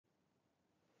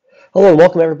Hello and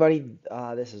welcome everybody.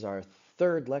 This is our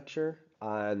third lecture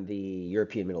on the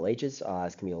European Middle Ages. It's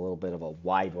going to be a little bit of a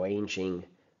wide-ranging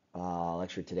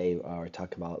lecture today. We're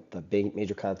talking about the big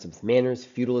major concepts: manners,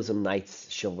 feudalism,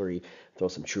 knights, chivalry. Throw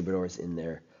some troubadours in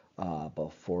there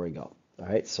before we go. All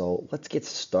right, so let's get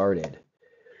started.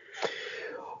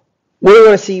 What we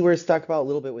want to see, we're going to talk about a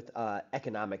little bit with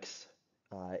economics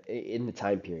in the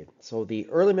time period. So the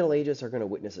early Middle Ages are going to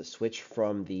witness a switch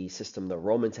from the system the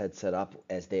Romans had set up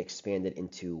as they expanded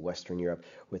into Western Europe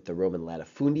with the Roman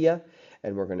latifundia,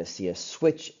 and we're going to see a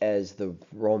switch as the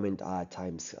Roman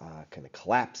times kind of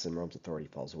collapse and Rome's authority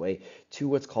falls away to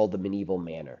what's called the medieval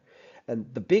manor. And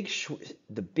the big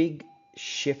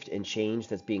shift and change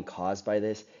that's being caused by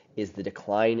this is the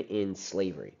decline in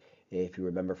slavery. If you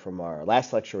remember from our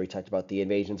last lecture, we talked about the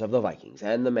invasions of the Vikings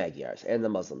and the Magyars and the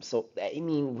Muslims. So, I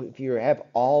mean, if you have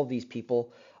all these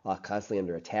people constantly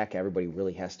under attack, everybody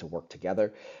really has to work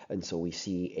together. And so we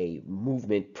see a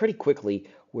movement pretty quickly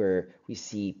where we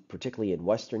see, particularly in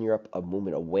Western Europe, a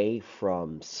movement away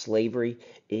from slavery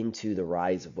into the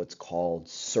rise of what's called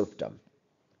serfdom.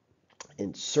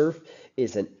 And serf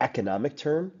is an economic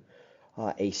term.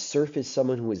 A serf is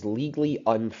someone who is legally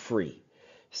unfree.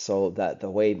 So that the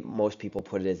way most people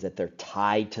put it is that they're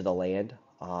tied to the land.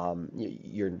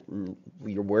 You're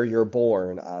where you're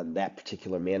born on that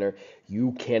particular manor.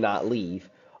 You cannot leave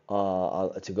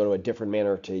to go to a different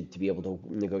manor to be able to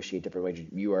negotiate different wages.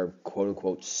 You are quote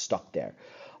unquote stuck there.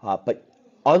 But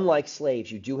unlike slaves,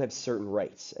 you do have certain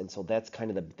rights, and so that's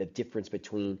kind of the difference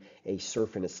between a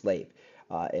serf and a slave.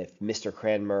 If Mr.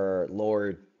 Cranmer,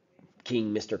 Lord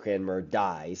King Mr. Cranmer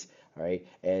dies, all right,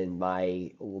 and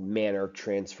my manor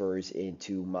transfers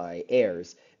into my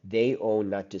heirs, they own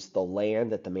not just the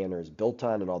land that the manor is built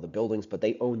on and all the buildings, but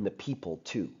they own the people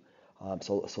too.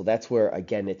 So that's where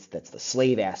again that's the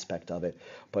slave aspect of it.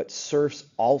 But serfs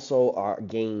also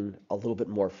gain a little bit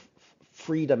more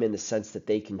freedom in the sense that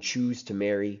they can choose to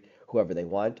marry whoever they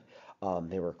want.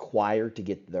 They're required to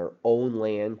get their own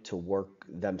land to work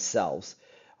themselves.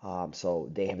 So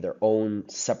they have their own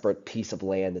separate piece of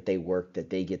land that they work, that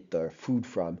they get their food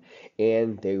from,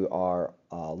 and they are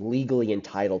legally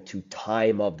entitled to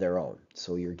time of their own.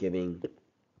 So you're giving,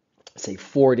 say,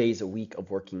 4 days a week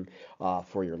of working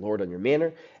for your lord on your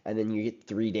manor, and then you get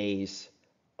 3 days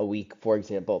a week, for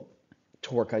example,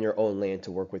 to work on your own land,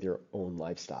 to work with your own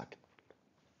livestock.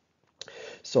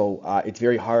 So it's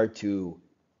very hard to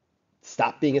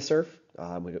stop being a serf.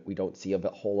 We don't see a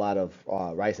whole lot of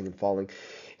rising and falling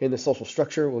in the social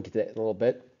structure. We'll get to that in a little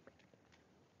bit.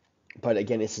 But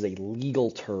again, this is a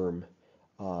legal term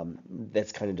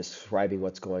that's kind of describing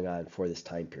what's going on for this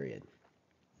time period.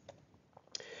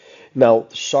 Now,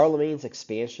 Charlemagne's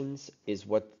expansions is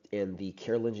what, and the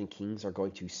Carolingian kings are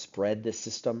going to spread the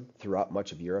system throughout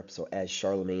much of Europe. So as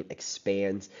Charlemagne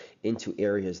expands into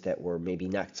areas that were maybe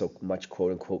not so much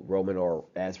quote unquote Roman or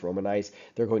as Romanized,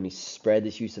 they're going to spread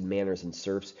this use of manors and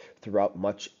serfs throughout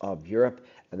much of Europe.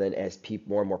 And then as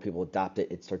more and more people adopt it,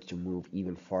 it starts to move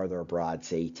even farther abroad,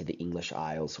 say to the English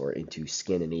Isles or into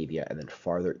Scandinavia, and then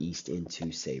farther east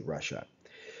into, say, Russia.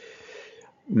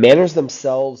 Manners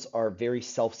themselves are very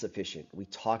self-sufficient. We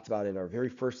talked about in our very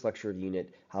first lecture of the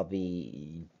unit how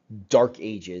the Dark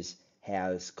Ages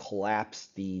has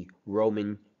collapsed the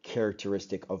Roman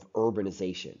characteristic of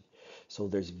urbanization. So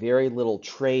there's very little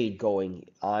trade going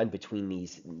on between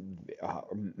these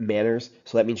manners.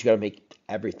 So that means you got to make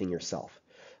everything yourself.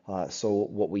 So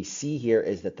what we see here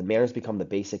is that the manors become the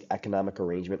basic economic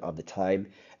arrangement of the time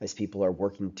as people are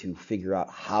working to figure out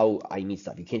how I need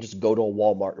stuff. You can't just go to a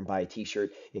Walmart and buy a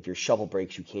t-shirt. If your shovel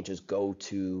breaks, you can't just go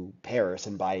to Paris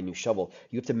and buy a new shovel.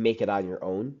 You have to make it on your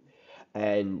own.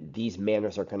 And these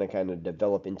manors are going to kind of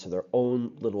develop into their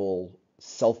own little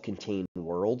self-contained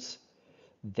worlds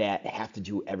that have to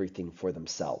do everything for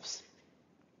themselves.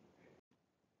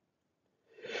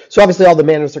 So obviously all the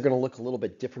manors are going to look a little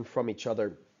bit different from each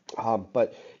other.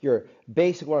 But your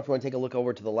basic one, if you want to take a look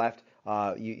over to the left,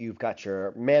 you've got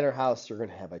your manor house. You're going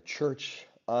to have a church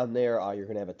on there. You're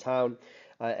going to have a town.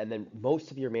 And then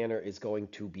most of your manor is going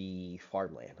to be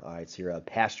farmland. All right, so you're a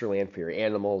pasture land for your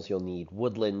animals. You'll need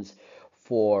woodlands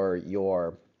for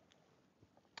your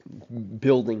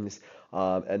buildings,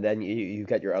 and then you've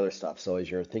got your other stuff. So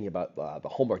as you're thinking about the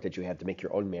homework that you have to make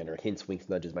your own manor, hints, winks,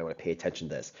 nudges, might want to pay attention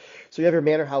to this. So you have your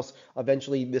manor house.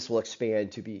 Eventually, this will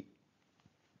expand to be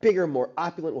bigger, more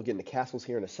opulent. We'll get into castles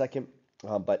here in a second.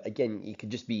 But again, it could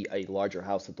just be a larger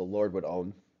house that the Lord would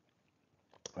own.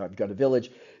 You've got a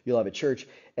village, you'll have a church,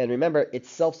 and remember, it's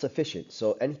self-sufficient.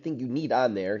 So anything you need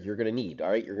on there, you're going to need. All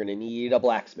right, you're going to need a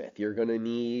blacksmith. You're going to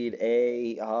need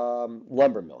a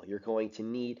lumber mill. You're going to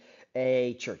need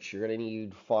a church. You're going to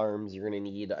need farms. You're going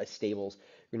to need stables.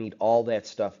 You're going to need all that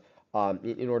stuff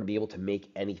in order to be able to make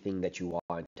anything that you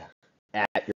want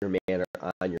at your manor,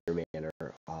 on your manor,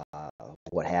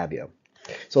 what have you.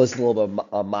 So this is a little bit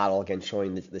of a model again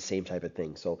showing the same type of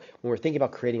thing. So when we're thinking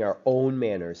about creating our own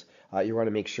manors, you want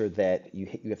to make sure that you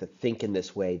have to think in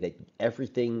this way that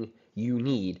everything you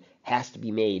need has to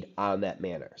be made on that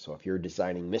manor. So if you're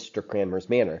designing Mr. Cranmer's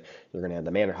manor, you're going to have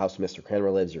the manor house Mr.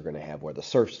 Cranmer lives. You're going to have where the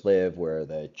serfs live, where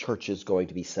the church is going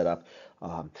to be set up.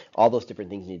 All those different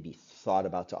things need to be thought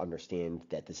about to understand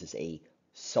that this is a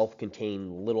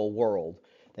self-contained little world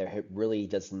that really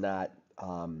does not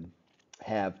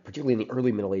have, particularly in the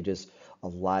early Middle Ages, a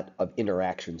lot of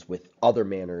interactions with other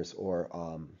manors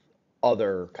or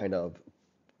other kind of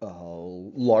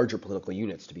larger political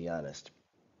units, to be honest.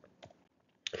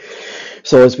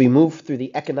 So as we move through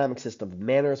the economic system of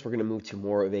manors, we're going to move to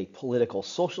more of a political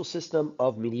social system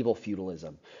of medieval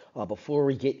feudalism. Before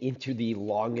we get into the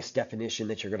longest definition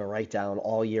that you're going to write down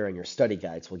all year in your study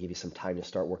guides, we'll give you some time to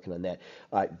start working on that.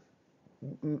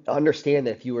 Understand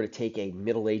that if you were to take a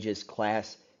Middle Ages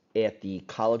class at the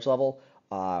college level,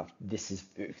 this is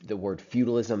the word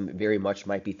feudalism very much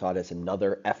might be thought as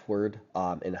another F word,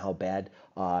 and how bad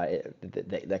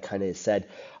that kind of is said.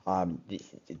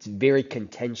 It's very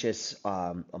contentious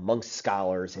amongst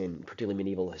scholars and particularly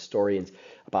medieval historians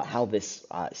about how this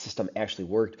system actually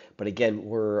worked. But again,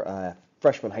 we're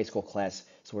freshman high school class,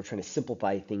 so we're trying to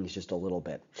simplify things just a little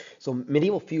bit. So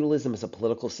medieval feudalism is a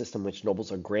political system in which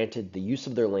nobles are granted the use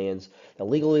of their lands that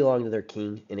legally belong to their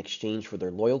king in exchange for their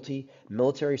loyalty,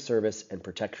 military service, and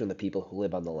protection of the people who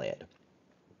live on the land.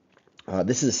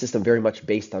 This is a system very much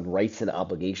based on rights and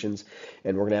obligations,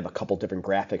 and we're going to have a couple different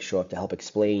graphics show up to help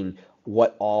explain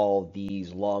what all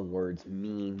these long words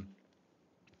mean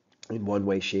in one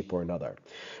way, shape, or another,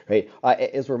 right?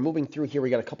 As we're moving through here, we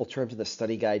got a couple terms in the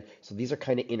study guide, so these are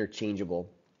kind of interchangeable.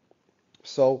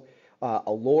 So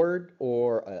a lord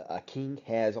or a king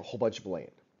has a whole bunch of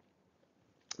land.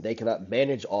 They cannot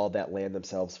manage all that land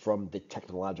themselves from the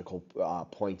technological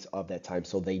points of that time,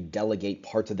 so they delegate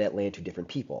parts of that land to different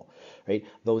people, right?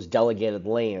 Those delegated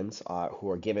lands, who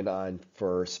are given on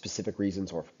for specific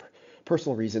reasons or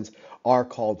personal reasons, are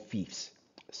called fiefs.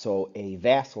 So a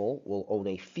vassal will own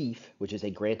a fief, which is a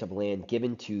grant of land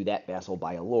given to that vassal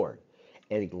by a lord.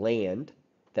 And a land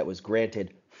that was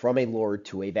granted from a lord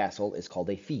to a vassal is called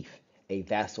a fief. A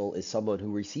vassal is someone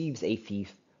who receives a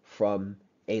fief from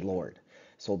a lord.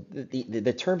 So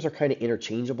the terms are kind of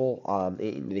interchangeable.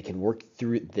 They can work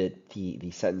through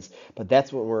the sentence, but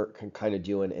that's what we're kind of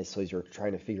doing is so as you're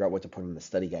trying to figure out what to put in the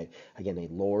study guide. Again,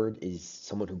 a lord is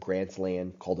someone who grants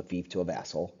land called a fief to a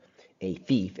vassal. A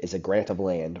fief is a grant of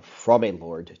land from a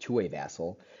lord to a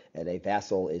vassal, and a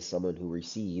vassal is someone who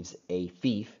receives a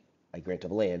fief, a grant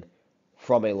of land,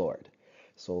 from a lord.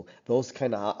 So those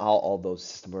kind of how all those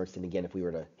system works. And again, if we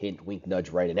were to hint, wink, nudge,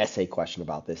 write an essay question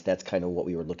about this, that's kind of what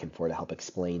we were looking for to help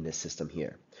explain this system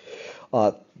here.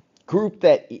 Uh, Group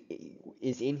that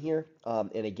is in here,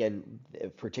 and again,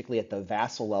 particularly at the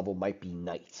vassal level, might be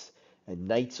knights. And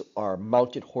knights are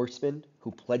mounted horsemen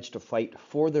who pledge to fight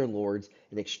for their lords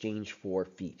in exchange for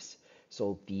fiefs.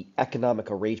 So the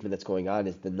economic arrangement that's going on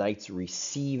is the knights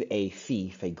receive a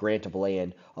fief, a grant of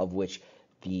land, of which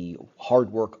the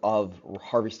hard work of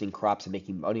harvesting crops and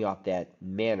making money off that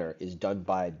manor is done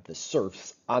by the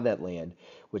serfs on that land,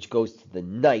 which goes to the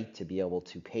knight to be able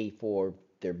to pay for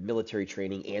their military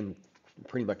training and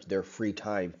pretty much their free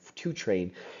time to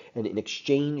train. And in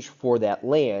exchange for that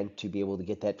land, to be able to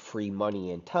get that free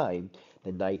money and time,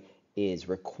 the knight is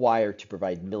required to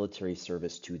provide military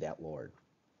service to that lord.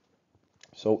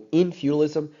 So in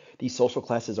feudalism, these social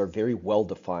classes are very well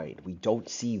defined. We don't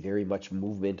see very much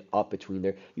movement up between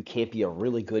there. You can't be a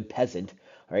really good peasant,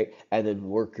 right, and then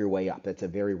work your way up. That's a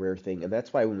very rare thing. And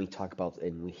that's why when we talk about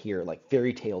and we hear like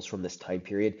fairy tales from this time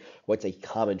period, what's a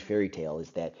common fairy tale is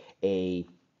that a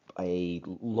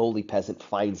lowly peasant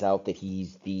finds out that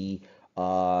he's the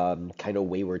kind of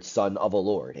wayward son of a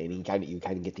lord, and you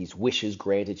kind of get these wishes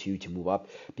granted to you to move up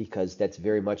because that's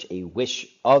very much a wish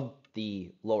of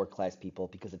the lower class people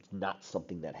because it's not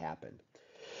something that happened.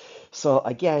 So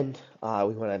again,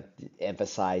 we want to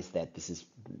emphasize that this is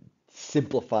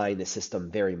simplifying the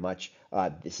system very much.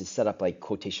 This is set up like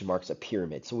quotation marks a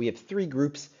pyramid. So we have three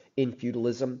groups in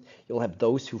feudalism. You'll have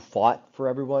those who fought for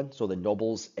everyone, so the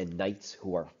nobles and knights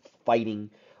who are fighting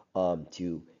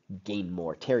to gain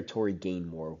more territory, gain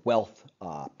more wealth,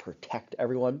 protect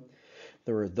everyone.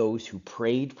 There are those who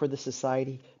prayed for the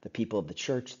society, the people of the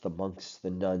church, the monks, the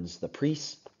nuns, the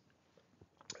priests,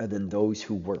 and then those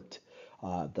who worked.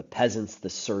 the peasants, the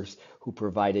serfs, who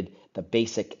provided the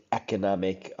basic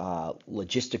economic,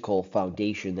 logistical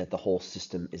foundation that the whole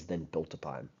system is then built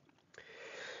upon.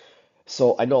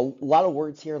 So I know a lot of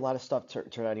words here, a lot of stuff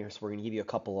turn on here. So we're going to give you a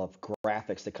couple of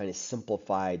graphics to kind of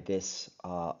simplify this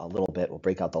a little bit. We'll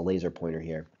break out the laser pointer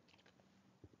here.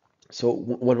 So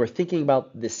when we're thinking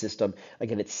about this system,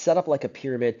 again, it's set up like a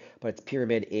pyramid, but it's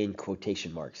pyramid in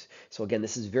quotation marks. So again,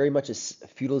 this is very much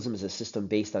feudalism is a system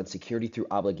based on security through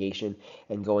obligation,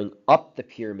 and going up the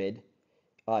pyramid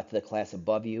to the class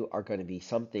above you are going to be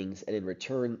some things, and in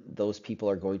return, those people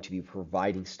are going to be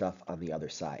providing stuff on the other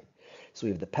side. So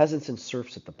we have the peasants and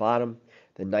serfs at the bottom,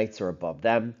 the knights are above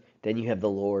them, then you have the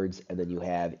lords, and then you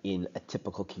have, in a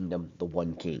typical kingdom, the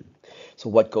one king. So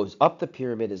what goes up the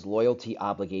pyramid is loyalty,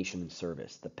 obligation, and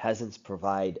service. The peasants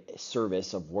provide a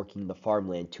service of working the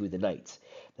farmland to the knights.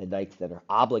 The knights then are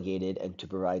obligated and to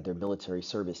provide their military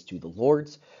service to the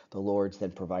lords. The lords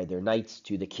then provide their knights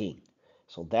to the king.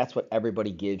 So that's what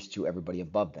everybody gives to everybody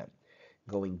above them.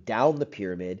 Going down the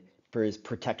pyramid is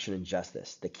protection and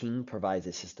justice. The king provides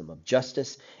a system of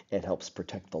justice and helps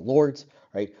protect the lords,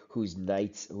 right? Who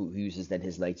uses then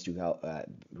his knights to help,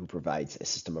 who provides a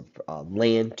system of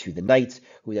land to the knights,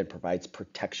 who then provides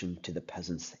protection to the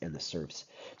peasants and the serfs.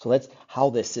 So that's how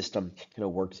this system kind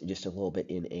of works, just a little bit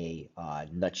in a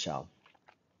nutshell.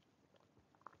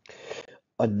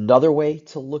 Another way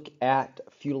to look at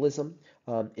feudalism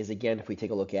is, again, if we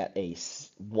take a look at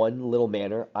one little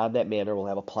manor. On that manor, we'll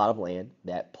have a plot of land.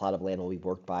 That plot of land will be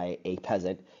worked by a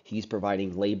peasant. He's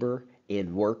providing labor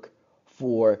and work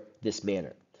for this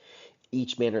manor.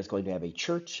 Each manor is going to have a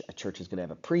church. A church is going to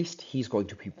have a priest. He's going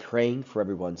to be praying for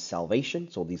everyone's salvation.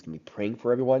 So he's going to be praying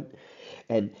for everyone.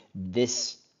 And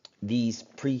these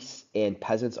priests and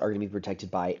peasants are going to be protected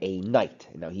by a knight.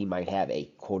 Now, he might have a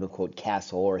quote-unquote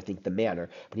castle, or I think the manor,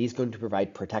 but he's going to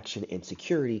provide protection and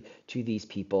security to these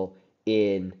people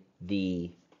in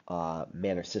the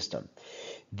manor system.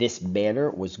 This manor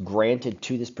was granted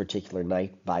to this particular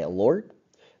knight by a lord.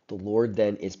 The lord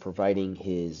then is providing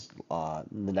the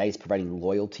knight is providing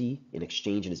loyalty in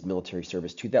exchange in his military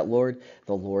service to that lord.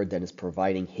 The lord then is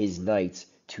providing his knights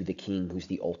to the king, who's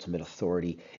the ultimate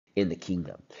authority in the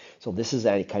kingdom. So this is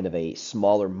a kind of a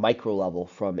smaller micro level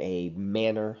from a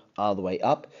manor all the way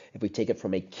up. If we take it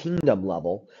from a kingdom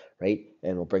level, right,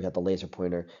 and we'll break out the laser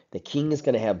pointer, the king is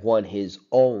going to have his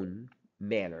own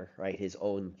manor, right, his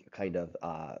own kind of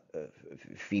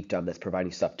fiefdom that's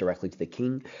providing stuff directly to the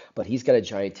king, but he's got a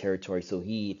giant territory. So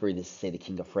for this, say, the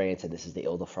King of France, and this is the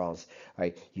Ile-de-France,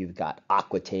 right, you've got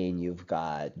Aquitaine, you've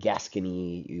got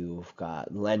Gascony, you've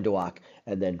got Languedoc,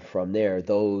 and then from there,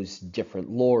 those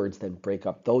different lords then break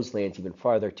up those lands even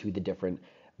farther to the different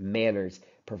manors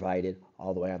provided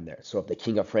all the way on there. So if the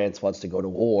King of France wants to go to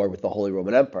war with the Holy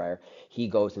Roman Empire, he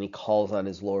goes and he calls on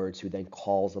his lords, who then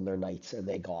calls on their knights, and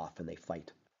they go off and they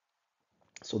fight.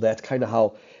 So that's kind of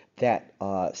how that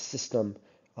system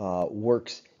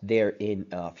works there in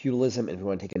feudalism. And if we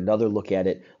want to take another look at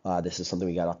it, this is something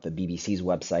we got off the BBC's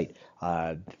website.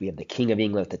 We have the King of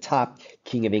England at the top.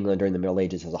 King of England during the Middle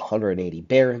Ages has 180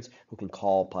 barons who can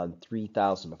call upon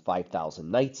 3,000 to 5,000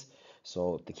 knights.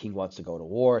 So if the king wants to go to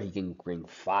war, he can bring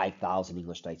 5,000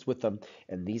 English knights with him.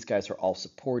 And these guys are all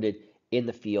supported in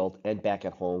the field and back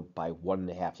at home by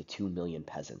 1.5 to 2 million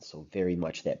peasants. So very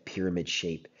much that pyramid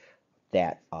shape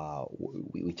that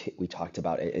we talked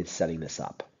about in setting this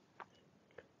up.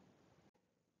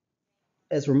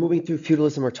 As we're moving through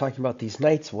feudalism, we're talking about these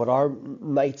knights. What are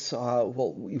knights?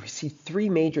 Well, we see three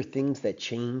major things that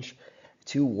change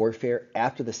to warfare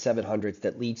after the 700s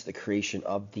that leads to the creation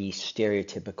of the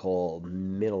stereotypical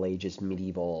Middle Ages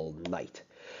medieval knight.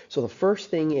 So the first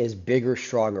thing is bigger,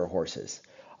 stronger horses.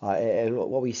 And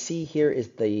what we see here is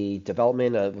the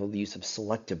development of the use of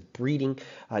selective breeding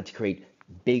to create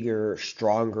bigger,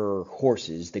 stronger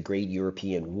horses, the great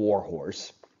European war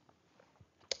horse,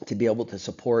 to be able to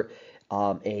support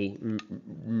a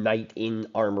knight in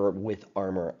armor with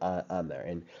armor on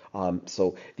there. And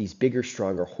so these bigger,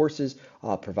 stronger horses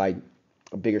provide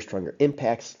bigger, stronger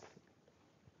impacts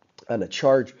on a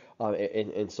charge.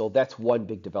 And so that's one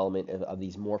big development of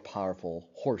these more powerful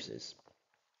horses.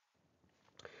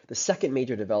 The second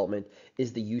major development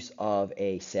is the use of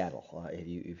a saddle. If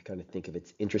you kind of think of it,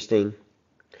 it's interesting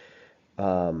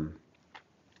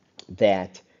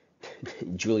that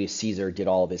Julius Caesar did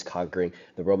all of his conquering,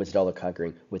 the Romans did all their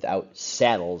conquering without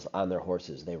saddles on their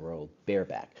horses. They rode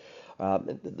bareback.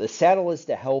 The saddle is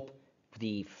to help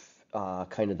the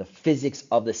kind of the physics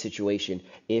of the situation.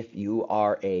 If you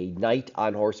are a knight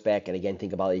on horseback, and again,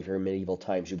 think about it, if you're in medieval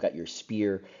times, you've got your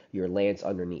spear, your lance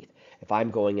underneath. If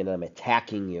I'm going and I'm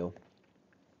attacking you,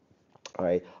 All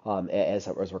right, as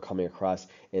we're coming across,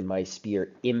 and my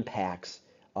spear impacts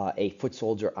a foot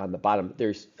soldier on the bottom.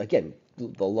 There's again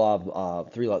the law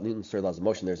of Newton's three laws of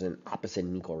motion. There's an opposite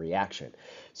and equal reaction.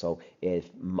 So if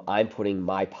I'm putting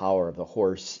my power of the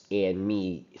horse and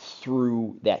me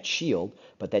through that shield,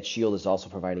 but that shield is also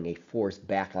providing a force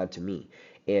back onto me.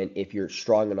 And if you're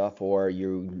strong enough or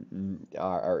you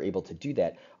are able to do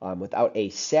that without a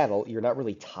saddle, you're not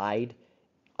really tied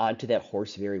onto that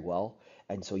horse very well.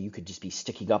 And so you could just be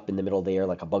sticking up in the middle of the air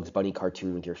like a Bugs Bunny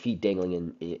cartoon with your feet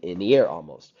dangling in the air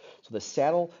almost. So the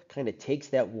saddle kind of takes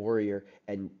that warrior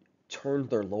and turns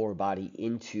their lower body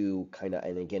into kind of,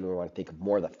 and again, we want to think of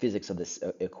more of the physics of this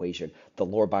equation, the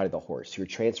lower body of the horse. You're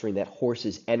transferring that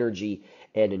horse's energy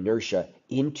and inertia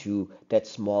into that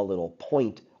small little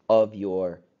point of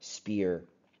your spear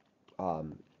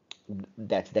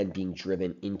that's then being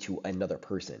driven into another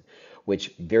person,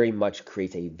 which very much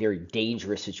creates a very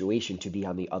dangerous situation to be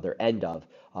on the other end of,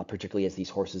 particularly as these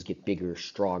horses get bigger,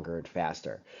 stronger, and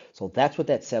faster. So that's what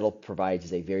that saddle provides,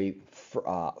 is a very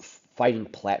fighting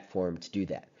platform to do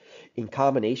that. In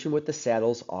combination with the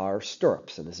saddles are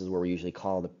stirrups, and this is where we usually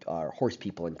call our horse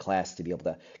people in class to be able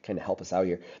to kind of help us out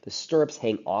here. The stirrups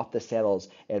hang off the saddles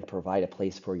and provide a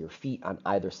place for your feet on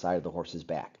either side of the horse's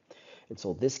back. And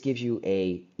so this gives you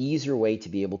a easier way to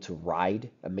be able to ride.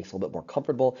 It makes it a little bit more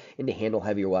comfortable and to handle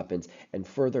heavier weapons, and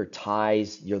further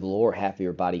ties the lower half of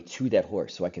your body to that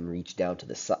horse. So I can reach down to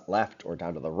the left or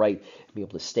down to the right and be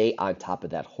able to stay on top of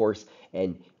that horse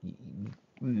and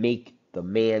make the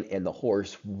man and the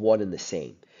horse one and the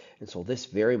same. And so this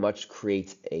very much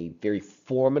creates a very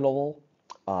formidable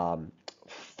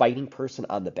fighting person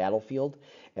on the battlefield,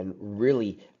 and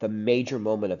really the major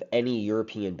moment of any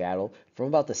European battle from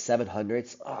about the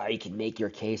 700s. You can make your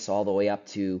case all the way up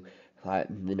to the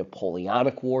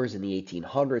Napoleonic Wars in the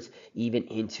 1800s, even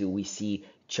into we see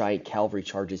giant cavalry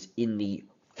charges in the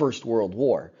First World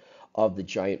War of the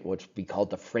giant, what we call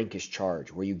the Frankish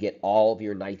charge, where you get all of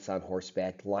your knights on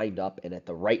horseback lined up, and at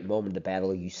the right moment of the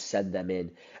battle, you send them in,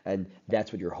 and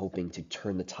that's what you're hoping to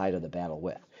turn the tide of the battle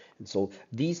with. And so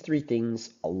these three things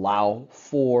allow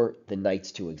for the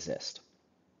knights to exist.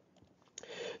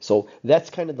 So that's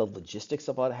kind of the logistics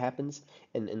of what happens,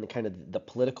 and the kind of the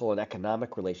political and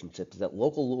economic relationships that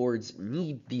local lords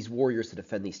need these warriors to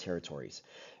defend these territories.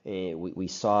 We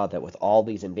saw that with all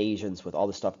these invasions, with all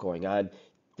this stuff going on,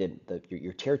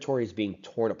 your territory is being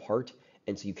torn apart,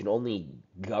 and so you can only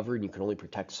govern, you can only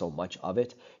protect so much of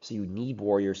it. So you need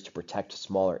warriors to protect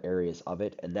smaller areas of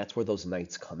it, and that's where those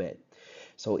knights come in.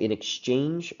 So in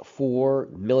exchange for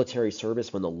military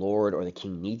service when the lord or the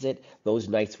king needs it, those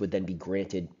knights would then be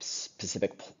granted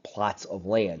specific plots of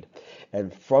land.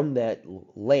 And from that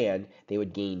land, they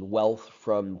would gain wealth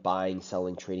from buying,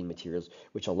 selling, trading materials,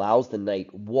 which allows the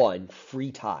knight, one,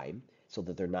 free time, so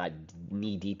that they're not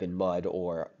knee deep in mud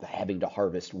or having to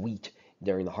harvest wheat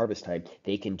during the harvest time.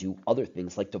 They can do other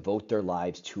things like devote their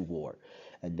lives to war.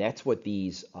 And that's what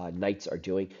these knights are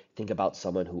doing. Think about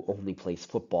someone who only plays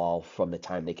football from the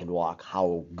time they can walk,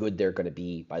 how good they're going to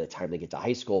be by the time they get to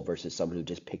high school versus someone who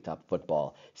just picked up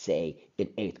football, say, in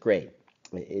eighth grade.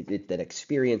 That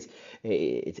experience,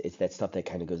 it's that stuff that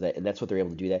kind of goes that, and that's what they're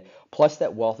able to do that. Plus,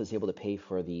 that wealth is able to pay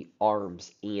for the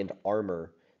arms and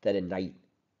armor that a knight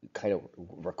kind of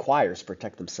requires to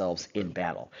protect themselves in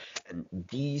battle. And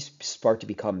these start to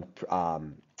become,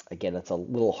 again, that's a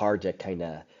little hard to kind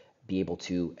of be able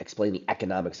to explain the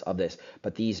economics of this,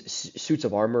 but these suits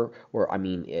of armor, or I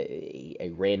mean,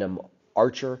 a random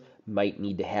archer might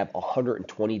need to have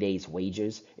 120 days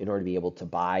wages in order to be able to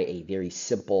buy a very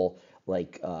simple,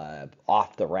 like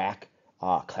off the rack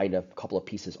kind of couple of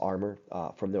pieces armor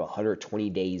from the 120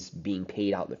 days being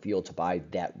paid out in the field to buy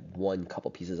that one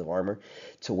couple pieces of armor,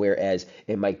 to whereas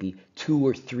it might be 2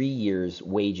 or 3 years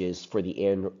wages for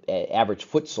the average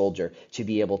foot soldier to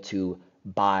be able to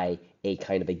buy a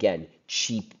kind of, again,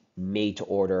 cheap, made to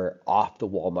order, off the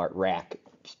Walmart rack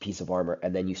piece of armor.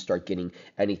 And then you start getting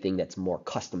anything that's more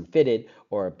custom fitted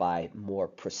or by more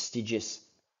prestigious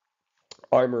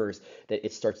armors, that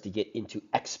it starts to get into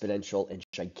exponential and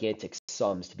gigantic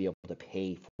sums to be able to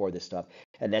pay for this stuff.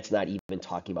 And that's not even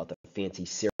talking about the fancy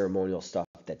ceremonial stuff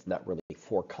that's not really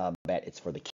for combat, it's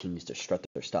for the kings to strut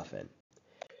their stuff in.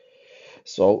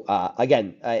 So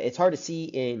again, it's hard to see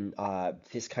in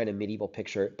this kind of medieval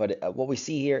picture, but what we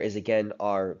see here is again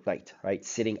our knight, right,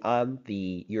 sitting on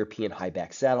the European high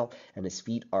back saddle, and his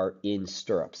feet are in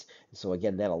stirrups. So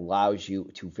again, that allows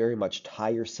you to very much tie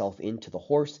yourself into the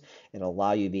horse and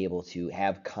allow you to be able to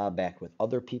have combat with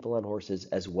other people on horses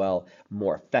as well,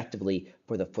 more effectively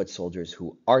for the foot soldiers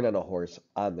who aren't on a horse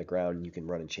on the ground, and you can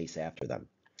run and chase after them.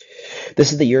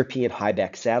 This is the European high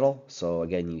back saddle. So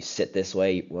again, you sit this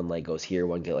way, one leg goes here,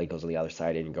 one leg goes on the other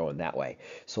side, and you're going that way.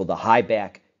 So the high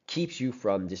back keeps you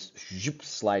from just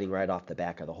sliding right off the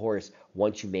back of the horse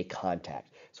once you make contact.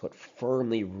 So it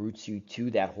firmly roots you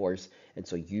to that horse, and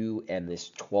so you and this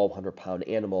 1,200-pound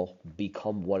animal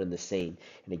become one and the same.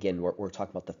 And again, we're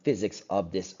talking about the physics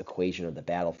of this equation of the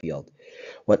battlefield.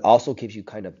 What also gives you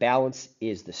kind of balance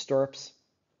is the stirrups.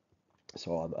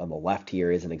 So on the left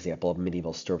here is an example of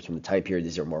medieval stirrups from the time period.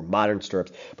 These are more modern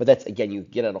stirrups, but that's again, you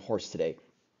get on a horse today.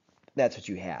 That's what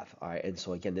you have. All right, and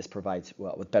so again, this provides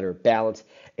well with better balance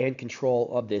and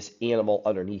control of this animal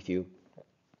underneath you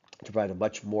to provide a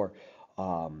much more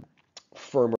um,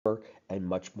 firmer and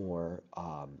much more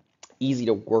easy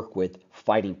to work with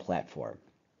fighting platform.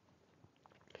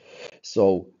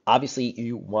 So obviously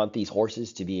you want these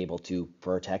horses to be able to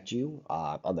protect you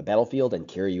on the battlefield and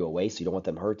carry you away, so you don't want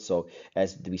them hurt. So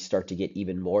as we start to get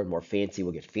even more and more fancy,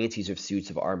 we'll get fancier suits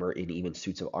of armor and even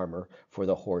suits of armor for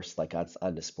the horse like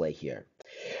on display here.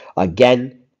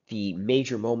 Again, the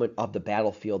major moment of the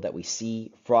battlefield that we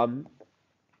see from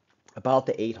about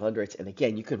the 800s, and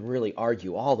again, you can really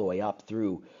argue all the way up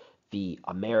through the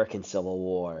American Civil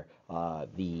War,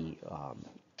 the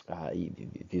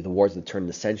wars of the turn of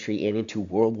the century, and into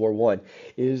World War One,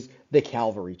 is the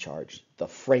cavalry charge, the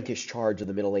Frankish charge of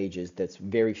the Middle Ages that's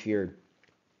very feared.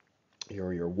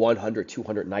 Your 100,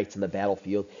 200 knights in the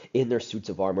battlefield in their suits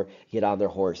of armor get on their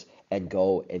horse and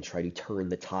go and try to turn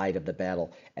the tide of the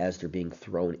battle as they're being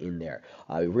thrown in there.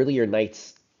 Really, your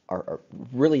knights are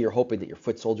really you're hoping that your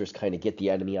foot soldiers kind of get the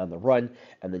enemy on the run,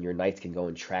 and then your knights can go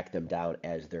and track them down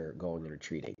as they're going and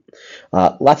retreating.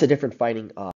 Lots of different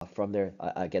fighting from there.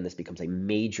 Again, this becomes a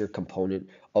major component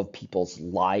of people's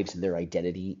lives and their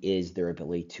identity is their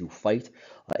ability to fight.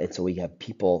 And so we have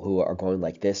people who are going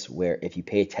like this, where if you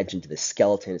pay attention to the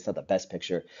skeleton, it's not the best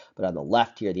picture, but on the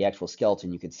left here, the actual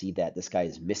skeleton, you can see that this guy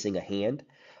is missing a hand.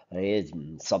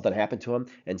 Something happened to him,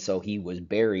 and so he was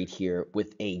buried here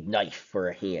with a knife for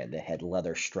a hand that had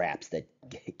leather straps that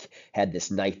had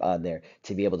this knife on there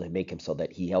to be able to make him so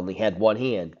that he only had one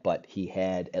hand, but he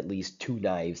had at least two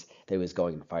knives that he was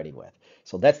going and fighting with.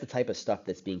 So that's the type of stuff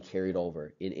that's being carried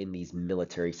over in these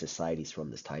military societies from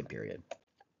this time period.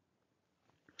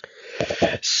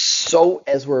 So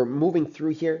as we're moving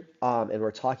through here, and we're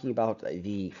talking about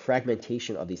the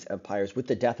fragmentation of these empires, with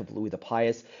the death of Louis the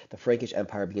Pious, the Frankish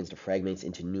Empire begins to fragment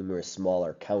into numerous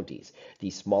smaller counties.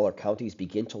 These smaller counties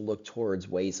begin to look towards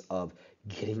ways of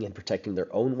getting and protecting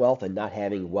their own wealth and not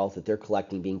having wealth that they're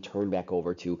collecting being turned back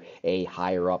over to a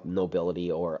higher up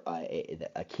nobility or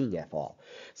a king at all.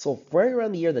 So right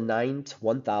around the year the 9 to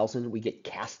 1000, we get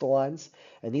castellans,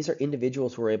 and these are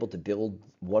individuals who are able to build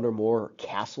one or more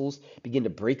castles, begin to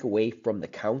break away from the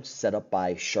counts set up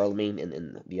by Charlemagne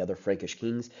and the other Frankish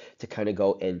kings to kind of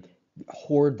go and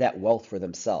hoard that wealth for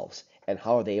themselves. And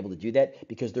how are they able to do that?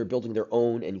 Because they're building their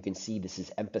own, and you can see this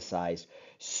is emphasized,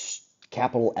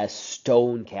 capital S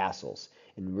stone castles.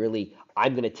 And really,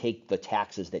 I'm going to take the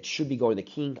taxes that should be going to the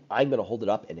king. I'm going to hold it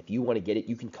up. And if you want to get it,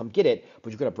 you can come get it.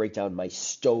 But you're going to break down my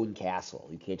stone castle.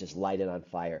 You can't just light it on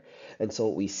fire. And so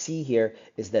what we see here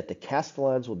is that the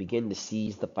Castellans will begin to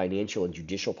seize the financial and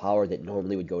judicial power that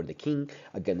normally would go to the king.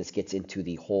 Again, this gets into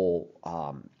the whole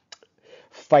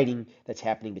fighting that's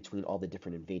happening between all the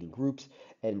different invading groups,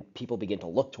 and people begin to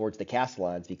look towards the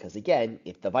Castellans because, again,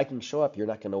 if the Vikings show up, you're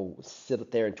not going to sit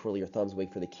up there and twirl your thumbs,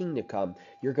 wait for the king to come.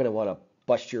 You're going to want to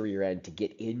bust your rear end to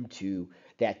get into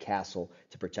that castle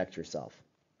to protect yourself.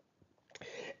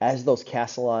 As those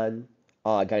Castellan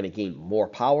kind of gain more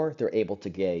power, they're able to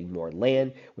gain more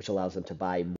land, which allows them to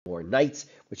buy more knights,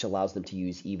 which allows them to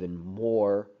use even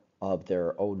more of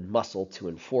their own muscle to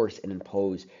enforce and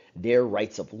impose their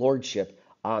rights of lordship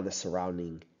on the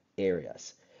surrounding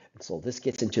areas. And so this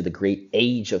gets into the great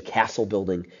age of castle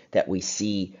building that we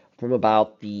see from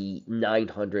about the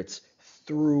 900s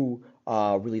through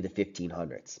really the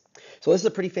 1500s. So this is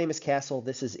a pretty famous castle.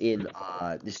 This is in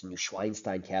this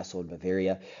Neuschwanstein Castle in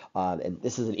Bavaria, and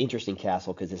this is an interesting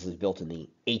castle because this was built in the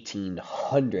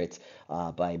 1800s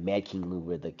by Mad King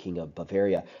Ludwig, the King of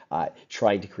Bavaria,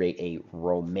 trying to create a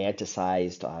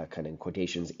romanticized kind of in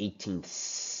quotations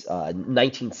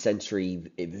 19th century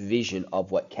vision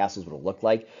of what castles would look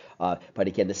like. But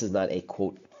again, this is not a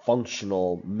quote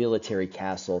functional military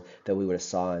castle that we would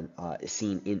have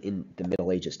seen in the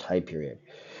Middle Ages time period.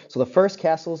 So the first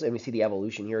castles, and we see the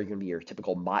evolution here, are going to be your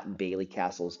typical Motte and Bailey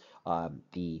castles.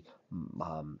 The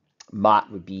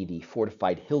Motte would be the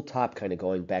fortified hilltop, kind of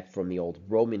going back from the old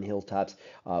Roman hilltops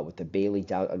with the Bailey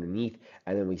down underneath.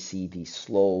 And then we see the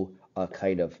slow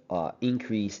kind of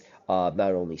increase of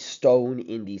not only stone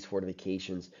in these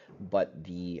fortifications, but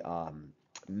the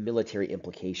military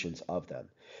implications of them.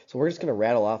 So we're just going to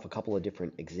rattle off a couple of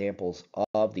different examples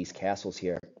of these castles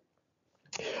here.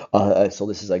 So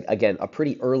this is again a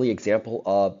pretty early example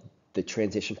of the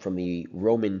transition from the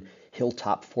Roman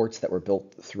hilltop forts that were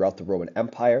built throughout the Roman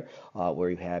Empire, where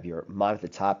you have your mont at the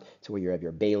top to where you have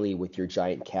your bailey with your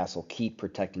giant castle keep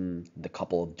protecting the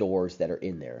couple of doors that are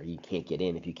in there. You can't get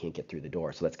in if you can't get through the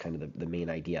door. So that's kind of the main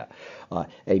idea.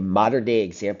 A modern day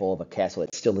example of a castle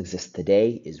that still exists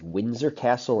today is Windsor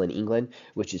Castle in England,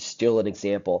 which is still an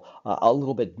example, a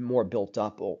little bit more built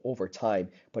up over time,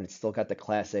 but it's still got the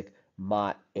classic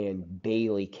Mott and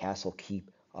Bailey Castle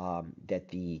keep that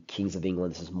the kings of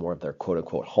England, this is more of their quote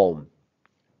unquote home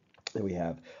that we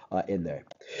have in there.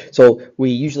 So we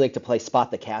usually like to play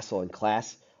spot the castle in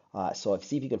class. So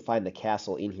see if you can find the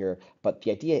castle in here. But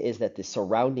the idea is that the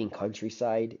surrounding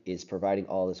countryside is providing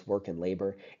all this work and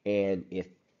labor. And if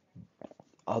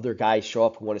other guys show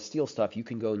up who want to steal stuff, you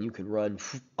can go and you can run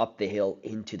up the hill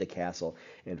into the castle.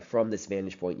 And from this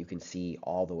vantage point, you can see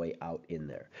all the way out in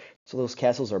there. So those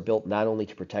castles are built not only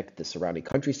to protect the surrounding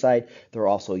countryside, they're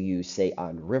also used, say,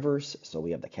 on rivers. So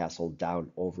we have the castle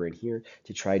down over in here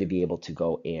to try to be able to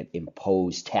go and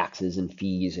impose taxes and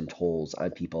fees and tolls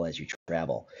on people as you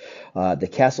travel. The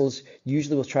castles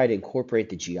usually will try to incorporate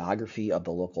the geography of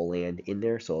the local land in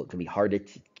there, so it can be hard to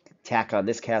tack on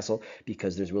this castle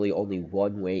because there's really only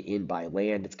one way in by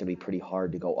land. It's going to be pretty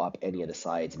hard to go up any of the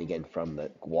sides. And again, from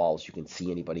the walls, you can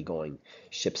see anybody going,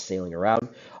 ships sailing around.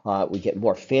 We get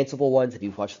more fanciful ones. If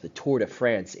you watch the Tour de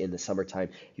France in the summertime,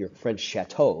 your French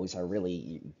chateaus are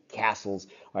really castles,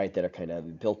 right, that are kind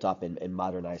of built up and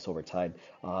modernized over time.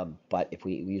 But if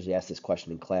we usually ask this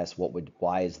question in class,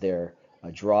 why is there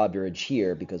a drawbridge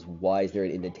here? Because why is there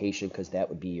an indentation? Because that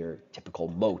would be your typical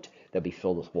moat that would be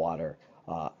filled with water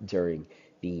during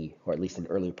or at least an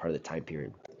earlier part of the time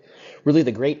period. Really,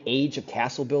 the great age of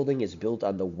castle building is built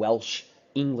on the Welsh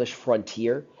English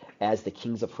frontier. As the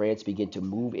kings of France begin to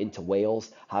move into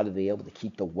Wales, how do they able to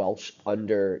keep the Welsh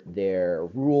under their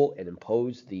rule and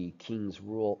impose the king's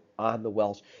rule on the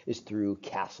Welsh is through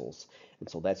castles. And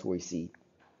so that's where we see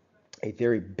a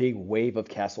very big wave of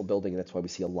castle building. And that's why we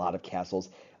see a lot of castles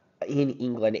in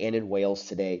England and in Wales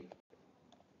today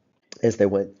as they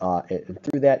went and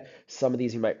through that. Some of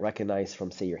these you might recognize from,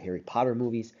 say, your Harry Potter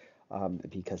movies,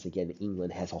 because again,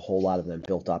 England has a whole lot of them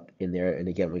built up in there. And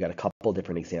again, we got a couple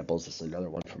different examples. This is another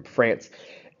one from France,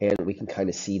 and we can kind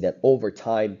of see that over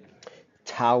time,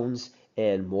 towns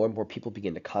and more people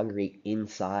begin to congregate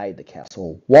inside the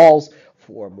castle walls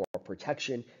for more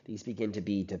protection. These begin to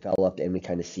be developed, and we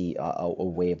kind of see a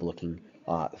way of looking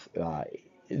uh,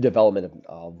 development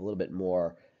of a little bit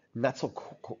more not so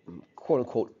quote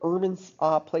unquote urban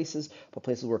places, but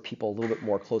places where people are a little bit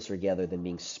more closer together than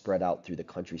being spread out through the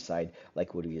countryside,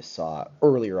 like what we saw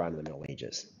earlier on in the Middle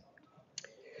Ages.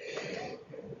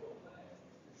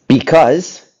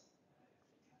 Because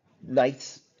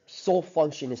knights' sole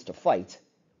function is to fight,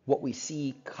 what we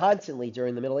see constantly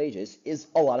during the Middle Ages is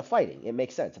a lot of fighting. It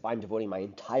makes sense. If I'm devoting my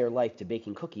entire life to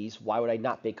baking cookies, why would I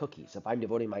not bake cookies? If I'm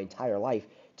devoting my entire life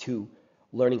to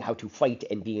learning how to fight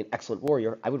and being an excellent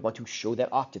warrior, I would want to show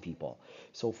that off to people.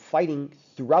 So fighting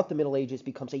throughout the Middle Ages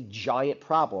becomes a giant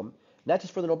problem, not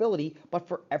just for the nobility, but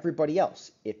for everybody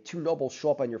else. If two nobles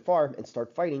show up on your farm and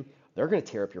start fighting, they're going to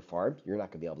tear up your farm. You're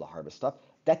not going to be able to harvest stuff.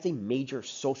 That's a major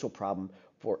social problem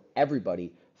for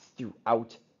everybody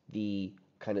throughout the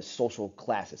kind of social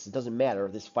classes. It doesn't matter.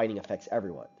 This fighting affects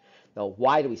everyone. Now,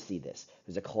 why do we see this?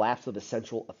 There's a collapse of the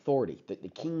central authority. The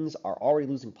kings are already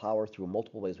losing power through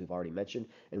multiple ways we've already mentioned,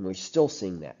 and we're still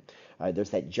seeing that. There's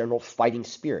that general fighting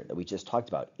spirit that we just talked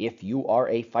about. If you are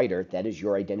a fighter, that is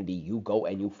your identity. You go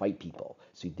and you fight people.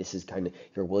 So this is kind of,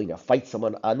 you're willing to fight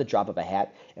someone on the drop of a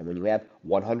hat, and when you have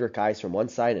 100 guys from one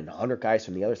side and 100 guys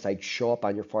from the other side show up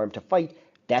on your farm to fight,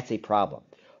 that's a problem.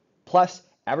 Plus,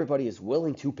 everybody is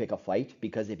willing to pick a fight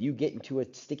because if you get into a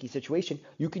sticky situation,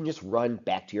 you can just run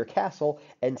back to your castle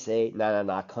and say, nah, nah,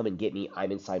 nah, come and get me.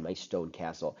 I'm inside my stone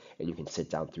castle. And you can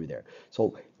sit down through there.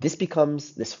 So this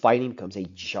fighting becomes a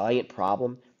giant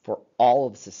problem for all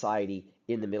of society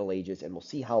in the Middle Ages. And we'll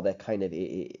see how that kind of,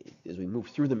 as we move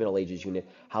through the Middle Ages unit,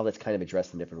 how that's kind of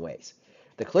addressed in different ways.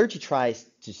 The clergy tries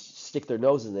to stick their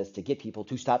nose in this to get people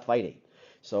to stop fighting.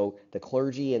 So the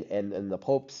clergy and the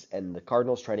popes and the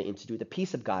cardinals try to institute the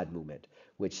peace of God movement,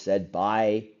 which said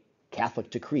by Catholic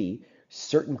decree,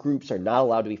 certain groups are not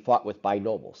allowed to be fought with by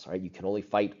nobles. Right? You can only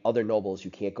fight other nobles.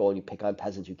 You can't go and you pick on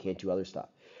peasants. You can't do other stuff.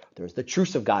 There's the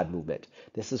truce of God movement.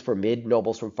 This is for mid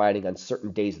nobles from fighting on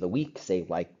certain days of the week, say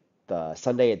like the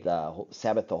Sunday, the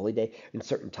Sabbath, the holy day, and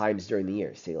certain times during the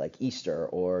year, say like Easter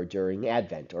or during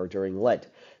Advent or during Lent.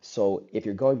 So if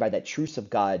you're going by that truce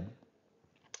of God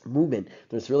movement,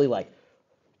 there's really like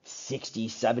 60,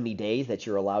 70 days that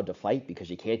you're allowed to fight because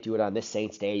you can't do it on this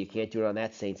saint's day, you can't do it on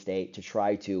that saint's day, to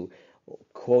try to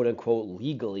quote unquote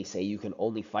legally say you can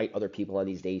only fight other people on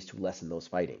these days to lessen those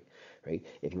fighting, right?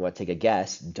 If you want to take a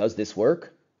guess, does this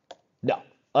work? No,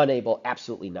 unable,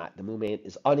 absolutely not. The movement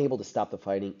is unable to stop the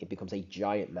fighting. It becomes a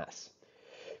giant mess.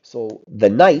 So the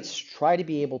knights try to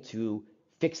be able to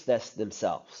fix this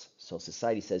themselves. So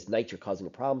society says, knights, you're causing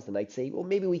problems. The knights say, well,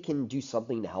 maybe we can do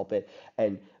something to help it.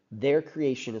 And their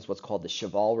creation is what's called the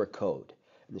Chivalry Code.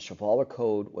 And the Chivalry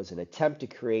Code was an attempt to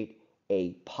create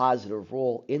a positive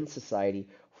role in society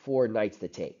for knights to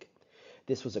take.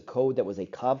 This was a code that was a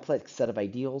complex set of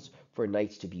ideals for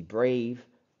knights to be brave,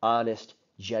 honest,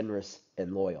 generous,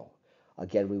 and loyal.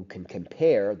 Again, we can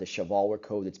compare the Chivalry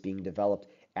Code that's being developed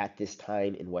at this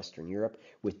time in Western Europe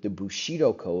with the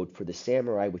Bushido Code for the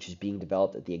samurai, which is being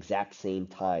developed at the exact same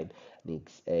time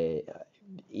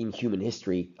in human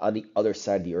history on the other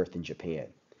side of the earth in Japan.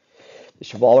 The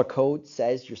Chivalry Code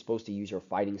says you're supposed to use your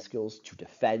fighting skills to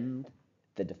defend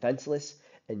the defenseless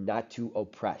and not to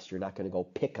oppress. You're not going to go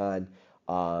pick on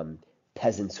um,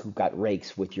 peasants who got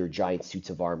rakes with your giant suits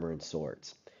of armor and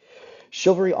swords.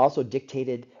 Chivalry also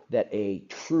dictated that a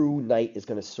true knight is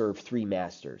going to serve three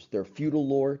masters: their feudal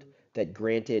lord that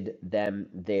granted them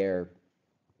their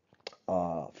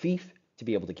fief to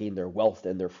be able to gain their wealth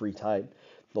and their free time,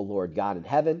 the Lord God in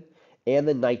heaven, and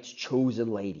the knight's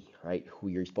chosen lady, right, who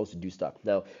you're supposed to do stuff.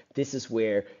 Now, this is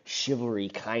where chivalry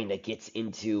kind of gets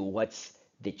into what's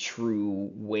the true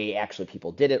way actually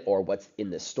people did it, or what's in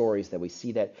the stories that we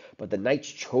see that. But the knight's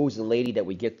chosen lady that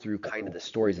we get through kind of the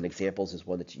stories and examples is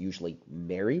one that's usually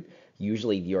married,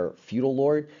 usually your feudal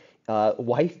lord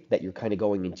wife that you're kind of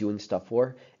going and doing stuff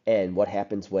for, and what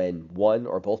happens when one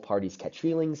or both parties catch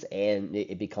feelings and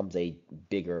it becomes a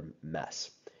bigger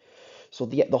mess. So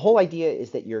the whole idea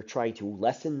is that you're trying to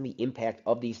lessen the impact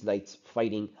of these knights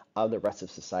fighting on the rest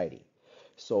of society.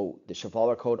 So the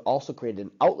Chivalry Code also created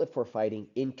an outlet for fighting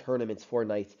in tournaments for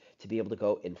knights to be able to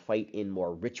go and fight in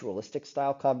more ritualistic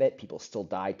style combat. People still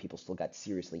died, people still got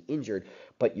seriously injured,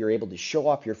 but you're able to show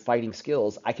off your fighting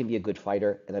skills. I can be a good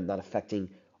fighter, and I'm not affecting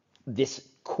this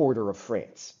quarter of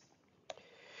France.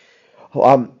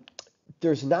 Um,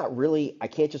 there's not really, I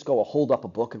can't just go hold up a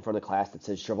book in front of class that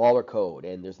says Chivalry Code,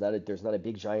 and there's not a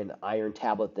big giant iron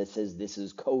tablet that says this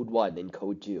is code 1 and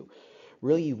code 2.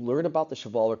 Really, you learn about the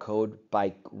Chivalry Code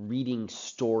by reading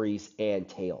stories and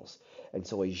tales. And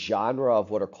so a genre of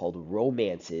what are called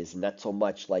romances, not so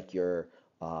much like your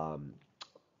um,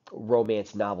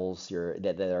 romance novels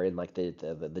that are in like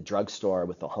the drugstore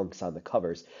with the hunks on the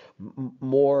covers,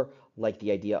 more like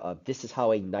the idea of this is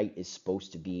how a knight is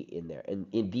supposed to be in there.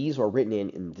 And these are written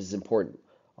in, and this is important,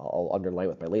 I'll underline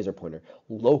with my laser pointer,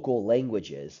 local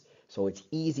languages. So it's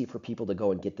easy for people to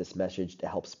go and get this message to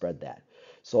help spread that.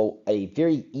 So a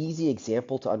very easy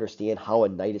example to understand how a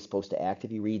knight is supposed to act,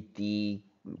 if you read the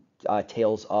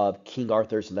tales of King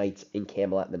Arthur's knights in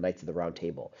Camelot and the Knights of the Round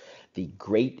Table. The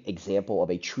great example of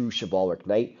a true chivalric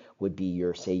knight would be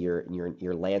your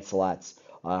Lancelots,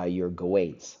 your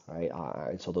Gawains, right?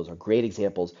 And so those are great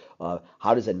examples of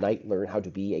how does a knight learn how to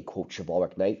be a quote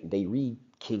chivalric knight? They read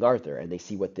King Arthur and they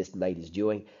see what this knight is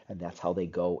doing, and that's how they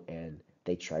go and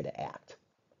they try to act.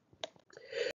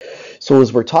 So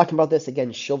as we're talking about this,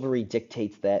 again, chivalry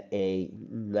dictates that a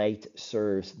knight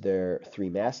serves their three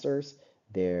masters,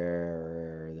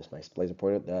 this my laser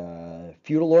pointer, the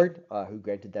feudal lord, who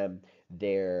granted them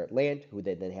their land, who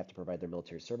they then have to provide their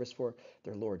military service for,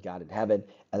 their Lord God in heaven,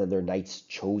 and then their knight's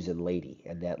chosen lady.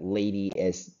 And that lady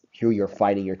is who you're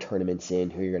fighting your tournaments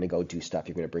in, who you're going to go do stuff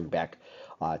you're going to bring back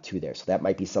to there. So that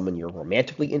might be someone you're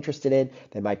romantically interested in.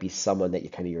 That might be someone that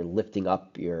you're lifting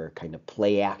up, you're kind of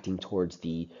play acting towards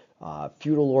the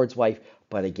feudal lord's wife.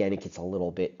 But again, it gets a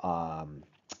little bit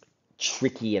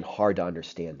tricky and hard to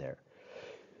understand there.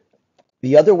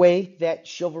 The other way that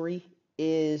chivalry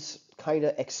is kind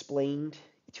of explained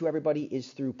to everybody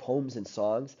is through poems and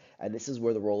songs, and this is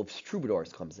where the role of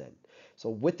troubadours comes in. So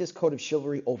with this code of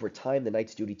chivalry, over time, the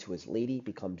knight's duty to his lady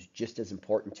becomes just as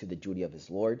important to the duty of his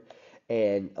lord.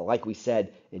 And like we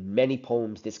said, in many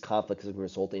poems, this conflict is going to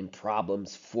result in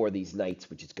problems for these knights,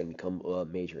 which is going to become a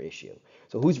major issue.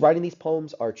 So who's writing these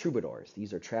poems are troubadours.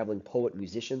 These are traveling poet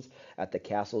musicians at the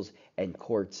castles and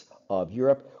courts of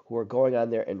Europe who are going on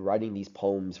there and writing these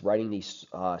poems, writing these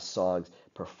songs,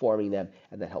 performing them,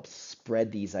 and that helps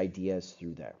spread these ideas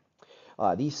through there.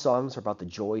 These songs are about the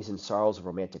joys and sorrows of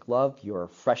romantic love. You're a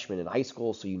freshman in high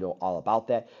school, so you know all about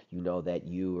that. You know that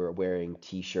you are wearing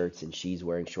t-shirts and she's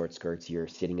wearing short skirts. You're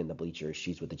sitting in the bleachers,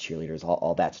 she's with the cheerleaders,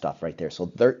 all that stuff right there. So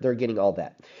they're getting all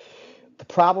that. The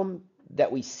problem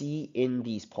that we see in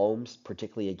these poems,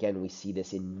 particularly again, we see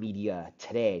this in media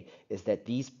today, is that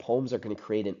these poems are going to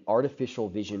create an artificial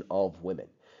vision of women.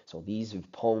 So these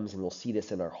poems, and we'll see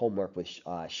this in our homework with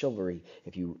chivalry,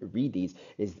 if you read these,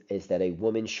 is that a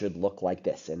woman should look like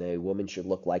this, and a woman should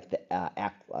look like the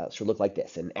should look like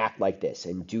this, and act like this,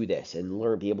 and do this, and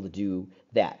learn, be able to do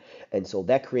that. And so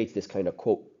that creates this kind of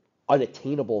quote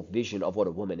unattainable vision of what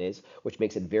a woman is, which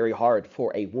makes it very hard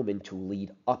for a woman to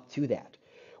lead up to that,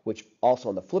 which also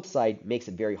on the flip side makes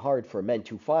it very hard for men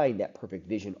to find that perfect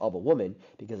vision of a woman,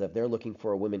 because if they're looking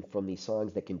for a woman from these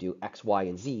songs that can do X, Y,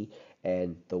 and Z,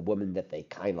 and the woman that they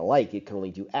kind of like, it can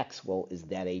only do X, well, is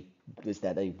that a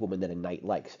woman that a knight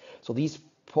likes? So these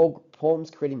poems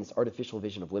creating this artificial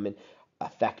vision of women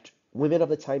affect women of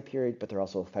the time period, but they're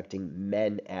also affecting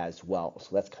men as well.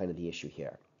 So that's kind of the issue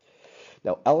here.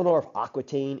 Now, Eleanor of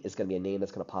Aquitaine is going to be a name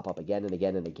that's going to pop up again and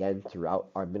again and again throughout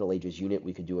our Middle Ages unit.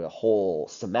 We could do a whole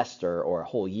semester or a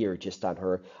whole year just on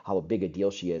her, how big a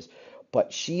deal she is.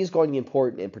 But she is going to be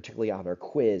important, and particularly on our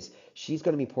quiz, she's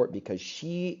going to be important because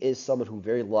she is someone who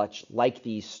very much like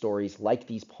these stories, like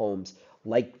these poems,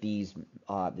 like this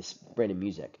brand of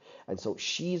music. And so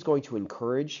she's going to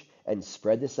encourage and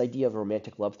spread this idea of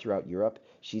romantic love throughout Europe.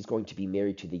 She's going to be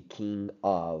married to the King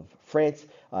of France.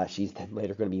 She's then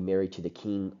later going to be married to the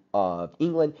King of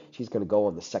England. She's going to go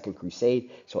on the Second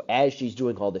Crusade. So as she's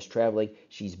doing all this traveling,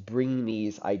 she's bringing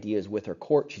these ideas with her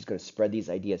court. She's going to spread these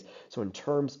ideas. So in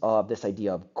terms of this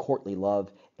idea of courtly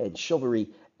love and chivalry,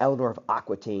 Eleanor of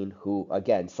Aquitaine, who,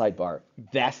 again, sidebar,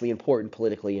 vastly important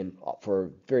politically and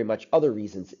for very much other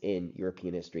reasons in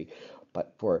European history.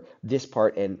 But for this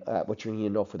part, and what you're going to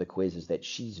know for the quiz is that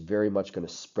she's very much going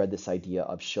to spread this idea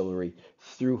of chivalry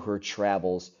through her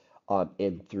travels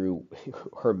and through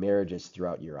her marriages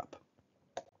throughout Europe.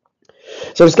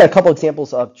 So just got a couple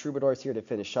examples of troubadours here to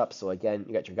finish up. So again,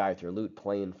 you got your guy with your lute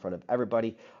playing in front of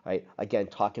everybody, right? Again,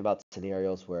 talking about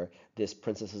scenarios where this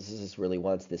princess really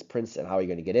wants this prince, and how are you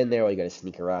going to get in there? Well, you got to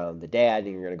sneak around the dad,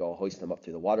 and you're going to go hoist him up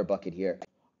through the water bucket here.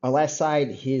 Our last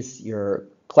side, he's your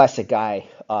classic guy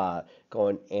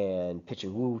going and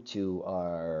pitching woo to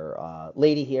our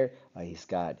lady here. He's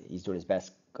doing his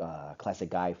best classic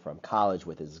guy from college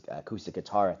with his acoustic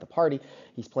guitar at the party.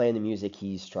 He's playing the music.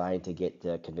 He's trying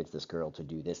to convince this girl to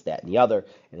do this, that, and the other.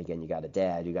 And again, you got a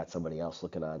dad, you got somebody else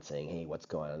looking on saying, hey, what's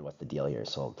going on? What's the deal here?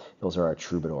 So those are our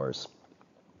troubadours.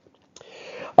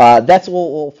 That's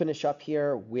what we'll finish up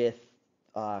here with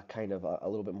kind of a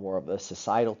little bit more of a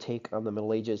societal take on the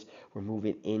Middle Ages. We're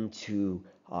moving into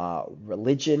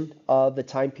religion of the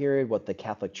time period, what the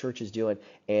Catholic Church is doing,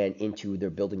 and into their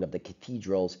building of the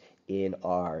cathedrals in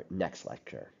our next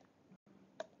lecture.